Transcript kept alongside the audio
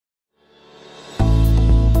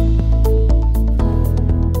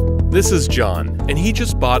This is John, and he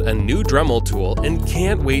just bought a new Dremel tool and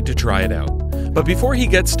can't wait to try it out. But before he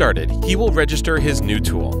gets started, he will register his new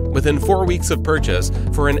tool within 4 weeks of purchase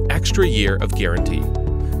for an extra year of guarantee.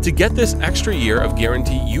 To get this extra year of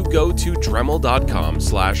guarantee, you go to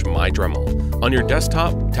dremel.com/MyDremel on your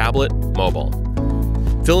desktop, tablet, mobile.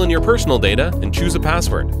 Fill in your personal data and choose a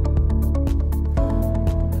password.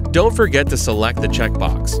 Don't forget to select the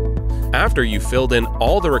checkbox. After you've filled in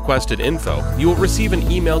all the requested info, you will receive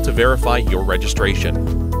an email to verify your registration.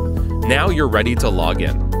 Now you're ready to log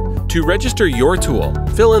in. To register your tool,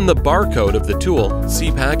 fill in the barcode of the tool,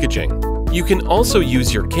 see packaging. You can also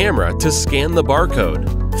use your camera to scan the barcode.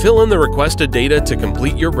 Fill in the requested data to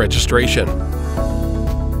complete your registration.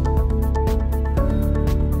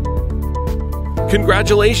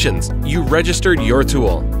 Congratulations! You registered your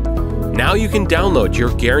tool. Now you can download your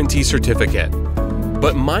guarantee certificate.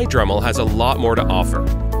 But MyDremel has a lot more to offer.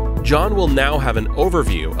 John will now have an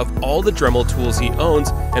overview of all the Dremel tools he owns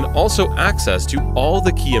and also access to all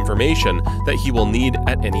the key information that he will need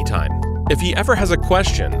at any time. If he ever has a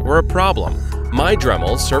question or a problem,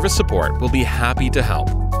 MyDremel service support will be happy to help.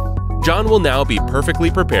 John will now be perfectly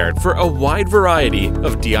prepared for a wide variety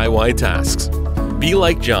of DIY tasks. Be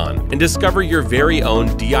like John and discover your very own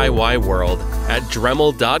DIY world at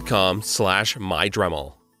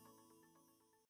dremel.com/MyDremel.